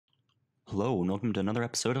Hello and welcome to another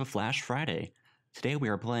episode of Flash Friday. Today we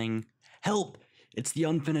are playing Help! It's the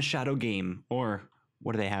Unfinished Shadow game, or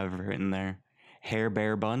what do they have written there? Hair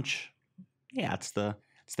Bear Bunch? Yeah, it's the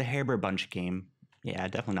Hair Bear Bunch game. Yeah,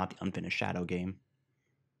 definitely not the Unfinished Shadow game.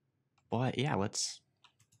 But yeah, let's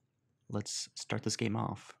start this game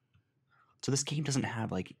off. So this game doesn't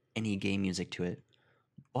have like any game music to it,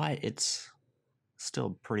 but it's still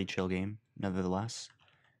a pretty chill game, nevertheless.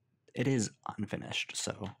 It is unfinished,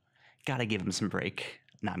 so gotta give him some break.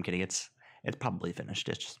 No, I'm kidding. It's probably finished.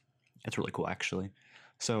 It's really cool actually.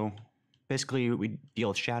 So basically, we deal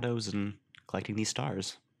with shadows and collecting these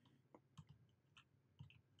stars.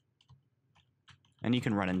 And you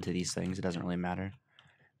can run into these things. It doesn't really matter.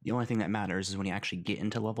 The only thing that matters is when you actually get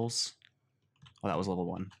into levels. Oh, that was level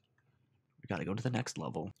 1. We gotta go to the next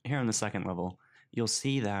level. Here on the second level, you'll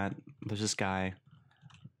see that there's this guy.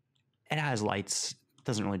 It has lights.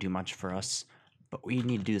 Doesn't really do much for us. But we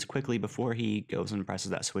need to do this quickly before he goes and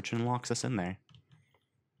presses that switch and locks us in there.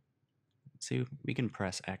 See, we can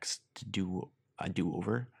press X to do a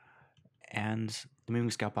do-over, and the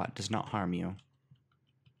moving scout bot does not harm you.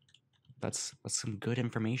 That's some good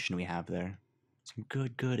information we have there. Some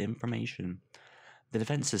good information. The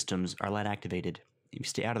defense systems are light activated. If you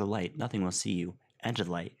stay out of the light, nothing will see you. Enter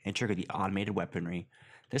the light and trigger the automated weaponry.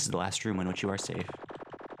 This is the last room in which you are safe.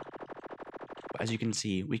 But as you can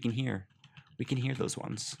see, we can hear those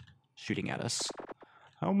ones shooting at us.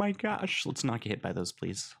 Oh my gosh, let's not get hit by those,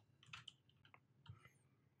 please.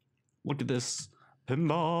 Look at this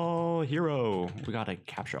pinball hero. We gotta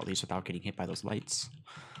capture all these without getting hit by those lights.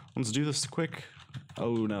 Let's do this quick.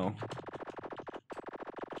 Oh no.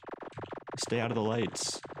 Stay out of the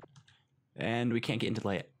lights. And we can't get into the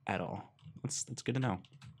light at all. That's good to know.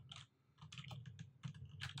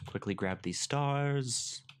 Quickly grab these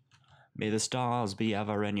stars. May the stars be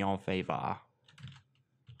ever in your favor.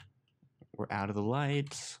 We're out of the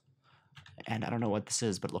light. And I don't know what this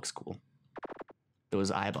is, but it looks cool.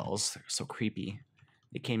 Those eyeballs are so creepy.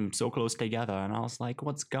 They came so close together, and I was like,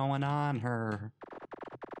 what's going on here?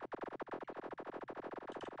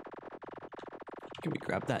 Can we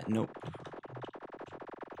grab that? Nope.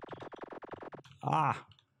 Ah!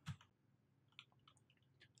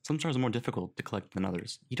 Some stars are more difficult to collect than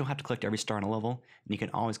others. You don't have to collect every star in a level, and you can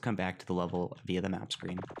always come back to the level via the map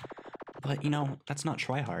screen. But, you know, that's not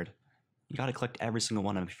try hard. You gotta collect every single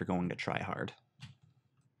one of them if you're going to try hard.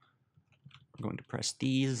 We're going to press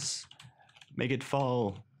these. Make it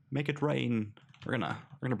fall. Make it rain. We're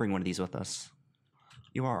gonna bring one of these with us.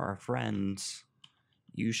 You are our friends.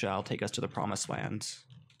 You shall take us to the promised land.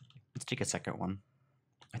 Let's take a second one.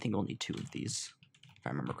 I think we'll need 2 of these, if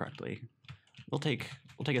I remember correctly. We'll take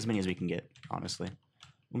as many as we can get, honestly.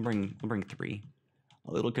 We'll bring 3.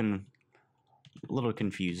 A little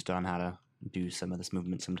confused on how to do some of this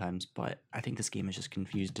movement sometimes, but I think this game is just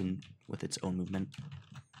confused with its own movement.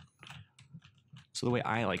 So the way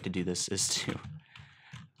I like to do this is to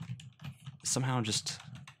somehow just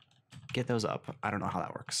get those up. I don't know how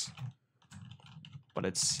that works. But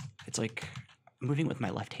it's like moving with my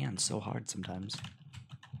left hand so hard sometimes.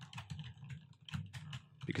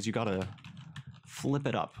 Because you gotta flip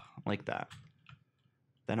it up like that.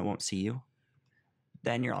 Then it won't see you.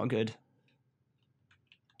 Then you're all good.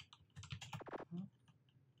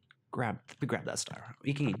 Grab that star.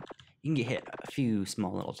 You can get hit a few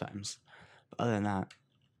small little times. But other than that,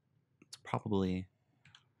 it's probably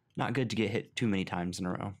not good to get hit too many times in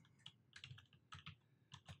a row.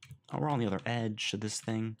 Oh, we're on the other edge of this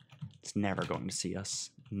thing. It's never going to see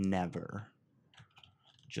us. Never.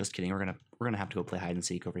 Just kidding. We're gonna have to go play hide and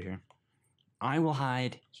seek over here. I will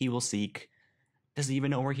hide. He will seek. Does he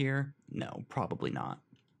even know we're here? No, probably not.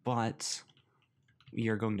 But we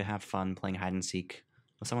are going to have fun playing hide and seek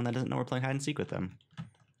with someone that doesn't know we're playing hide and seek with them.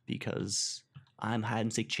 Because I'm hide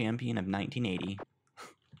and seek champion of 1980.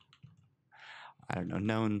 I don't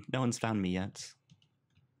know. No one's found me yet.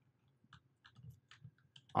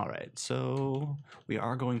 Alright, so we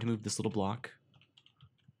are going to move this little block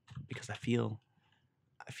because I feel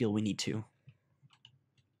we need to.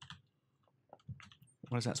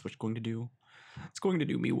 What is that switch going to do? It's going to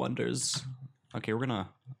do me wonders. Okay, we're gonna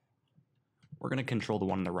control the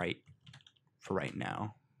one on the right for right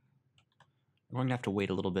now. We're going to have to wait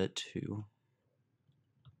a little bit to.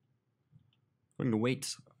 We're going to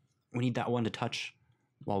wait. We need that one to touch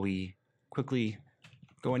while we quickly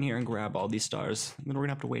go in here and grab all these stars. And then we're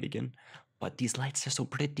gonna have to wait again. But these lights are so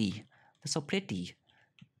pretty. They're so pretty.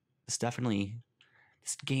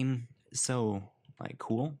 This game is so like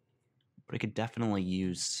cool, but it could definitely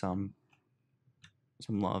use some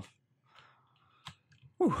love.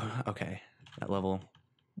 Whew, okay, that level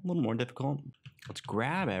a little more difficult. Let's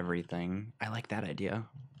grab everything. I like that idea.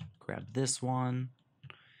 Grab this one.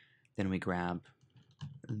 Then we grab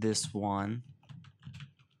this one.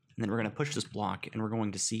 And then we're going to push this block, and we're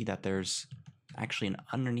going to see that there's actually an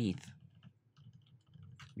underneath.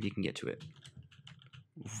 You can get to it.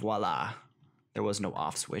 Voila. There was no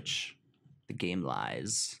off switch. The game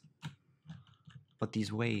lies. But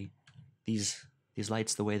these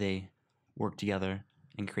lights, the way they work together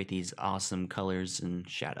and create these awesome colors and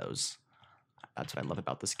shadows. That's what I love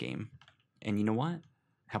about this game. And you know what?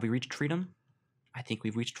 Have we reached freedom? I think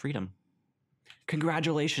we've reached freedom.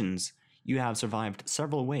 Congratulations! You have survived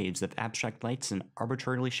several waves of abstract lights in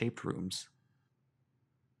arbitrarily shaped rooms.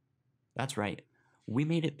 That's right. We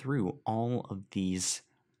made it through all of these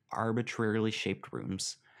arbitrarily shaped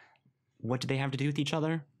rooms. What do they have to do with each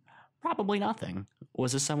other? Probably nothing.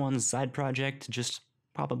 Was this someone's side project to just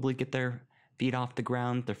probably get their feet off the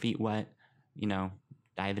ground, their feet wet,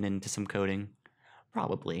 diving into some coding?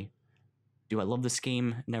 Probably. Do I love this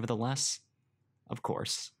game nevertheless? Of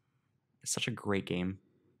course. It's such a great game.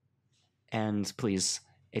 And please,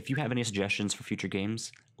 if you have any suggestions for future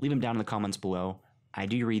games, leave them down in the comments below. I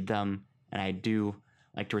do read them, and I do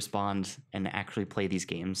like to respond and actually play these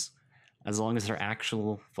games. As long as they're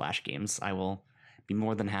actual Flash games, I will be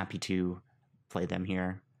more than happy to play them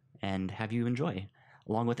here and have you enjoy,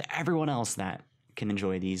 along with everyone else that can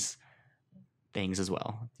enjoy these things as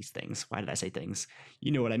well. These things. Why did I say things?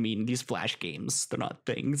 You know what I mean. These Flash games. They're not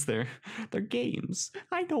things. They're games.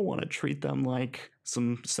 I don't want to treat them like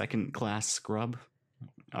some second-class scrub.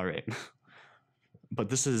 All right. But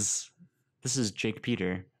this is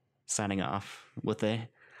jakepeter signing off with a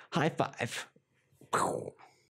high five.